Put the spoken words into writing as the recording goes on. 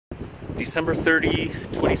December 30,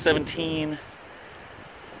 2017.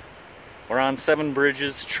 We're on Seven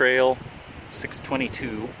Bridges Trail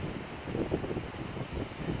 622.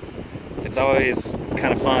 It's always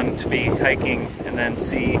kind of fun to be hiking and then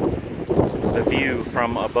see the view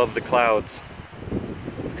from above the clouds.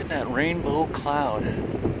 Look at that rainbow cloud. That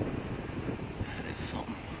is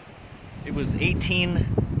something. It was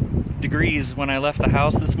 18 degrees when I left the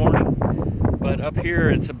house this morning, but up here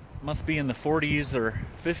it must be in the 40s or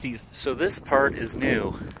 50s. So this part is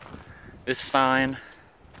new. This sign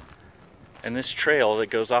and this trail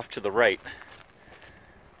that goes off to the right.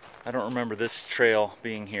 I don't remember this trail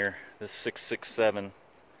being here, this 667.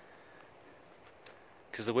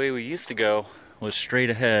 Because the way we used to go was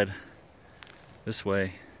straight ahead this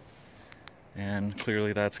way. And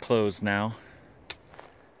clearly that's closed now.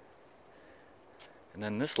 And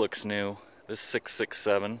then this looks new, this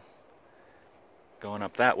 667, going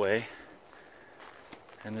up that way.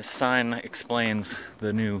 And this sign explains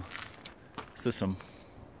the new system.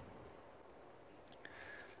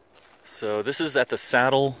 So this is at the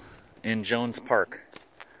Saddle in Jones Park.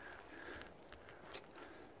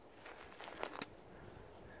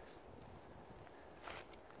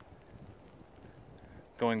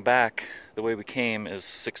 Going back, the way we came is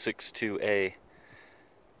 662A,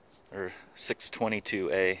 or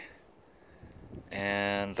 622A,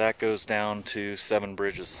 and that goes down to Seven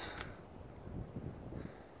Bridges.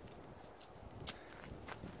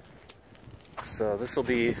 So this will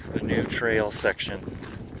be the new trail section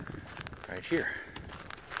right here.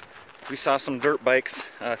 We saw some dirt bikes,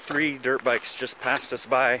 3 dirt bikes just passed us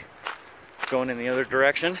by going in the other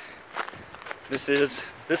direction.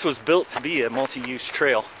 This was built to be a multi-use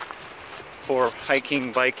trail for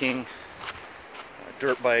hiking, biking,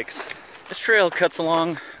 dirt bikes. This trail cuts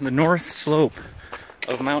along the north slope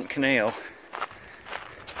of Mount Caneo,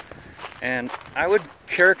 and I would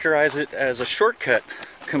characterize it as a shortcut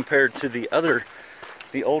compared to the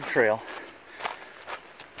old trail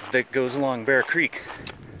that goes along Bear Creek.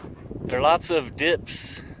 There are lots of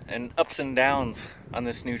dips and ups and downs on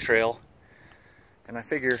this new trail, and I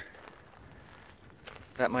figure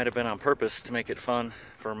that might have been on purpose to make it fun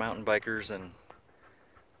for mountain bikers and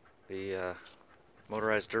the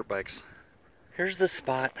motorized dirt bikes. Here's the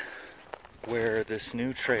spot where this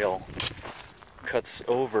new trail cuts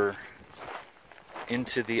over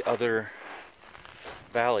into the other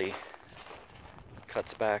valley,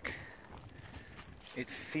 cuts back. It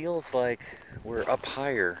feels like we're up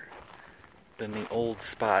higher than the old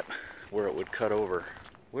spot where it would cut over.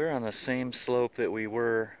 We're on the same slope that we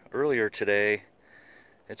were earlier today.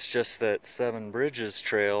 It's just that Seven Bridges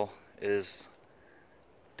Trail is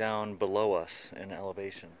down below us in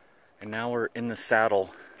elevation. And now we're in the saddle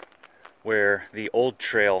where the old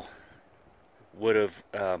trail would have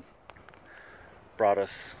brought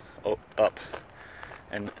us up.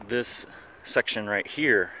 And this section right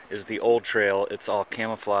here is the old trail. It's all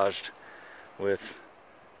camouflaged with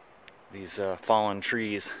these fallen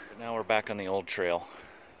trees. But now we're back on the old trail.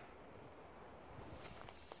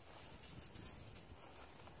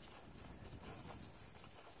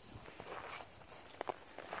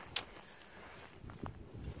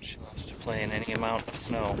 She loves to play in any amount of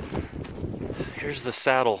snow. Here's the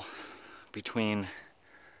saddle between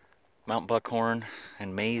Mount Buckhorn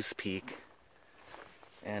and Mays Peak.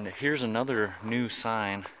 And here's another new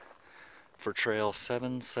sign for Trail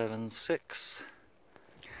 776.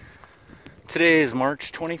 Today is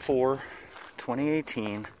March 24,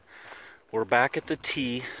 2018. We're back at the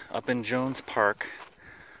T up in Jones Park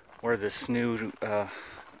where this new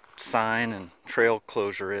sign and trail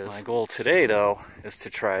closure is. My goal today, though, is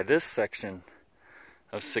to try this section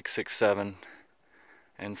of 667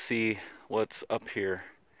 and see what's up here.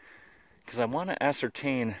 Because I want to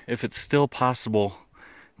ascertain if it's still possible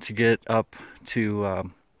to get up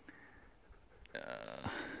to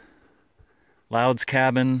Loud's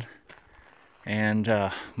Cabin and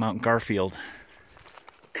Mount Garfield.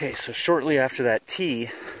 Okay, so shortly after that T,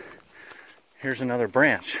 here's another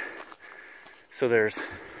branch. So there's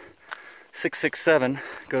 667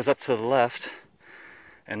 goes up to the left,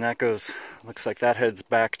 and that goes, looks like that heads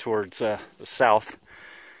back towards the south.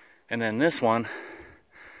 And then this one,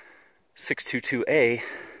 622A,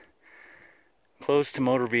 closed to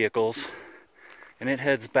motor vehicles, and it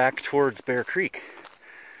heads back towards Bear Creek.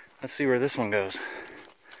 Let's see where this one goes.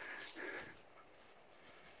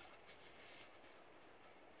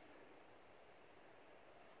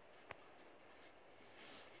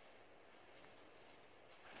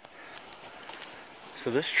 So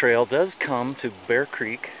this trail does come to Bear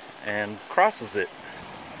Creek and crosses it.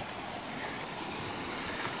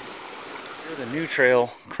 Here the new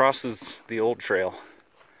trail crosses the old trail.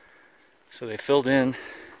 So they filled in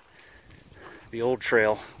the old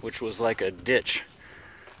trail, which was like a ditch.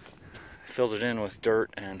 Filled it in with dirt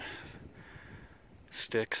and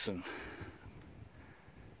sticks and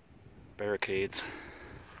barricades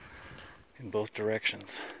in both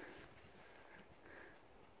directions.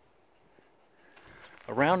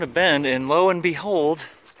 Around a bend, and lo and behold,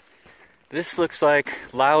 this looks like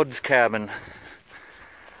Loud's cabin.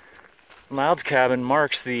 Loud's cabin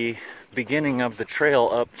marks the beginning of the trail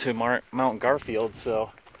up to Mount Garfield,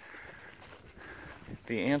 so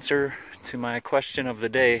the answer to my question of the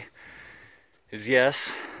day is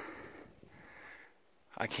yes,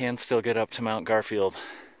 I can still get up to Mount Garfield.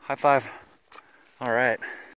 High five. All right.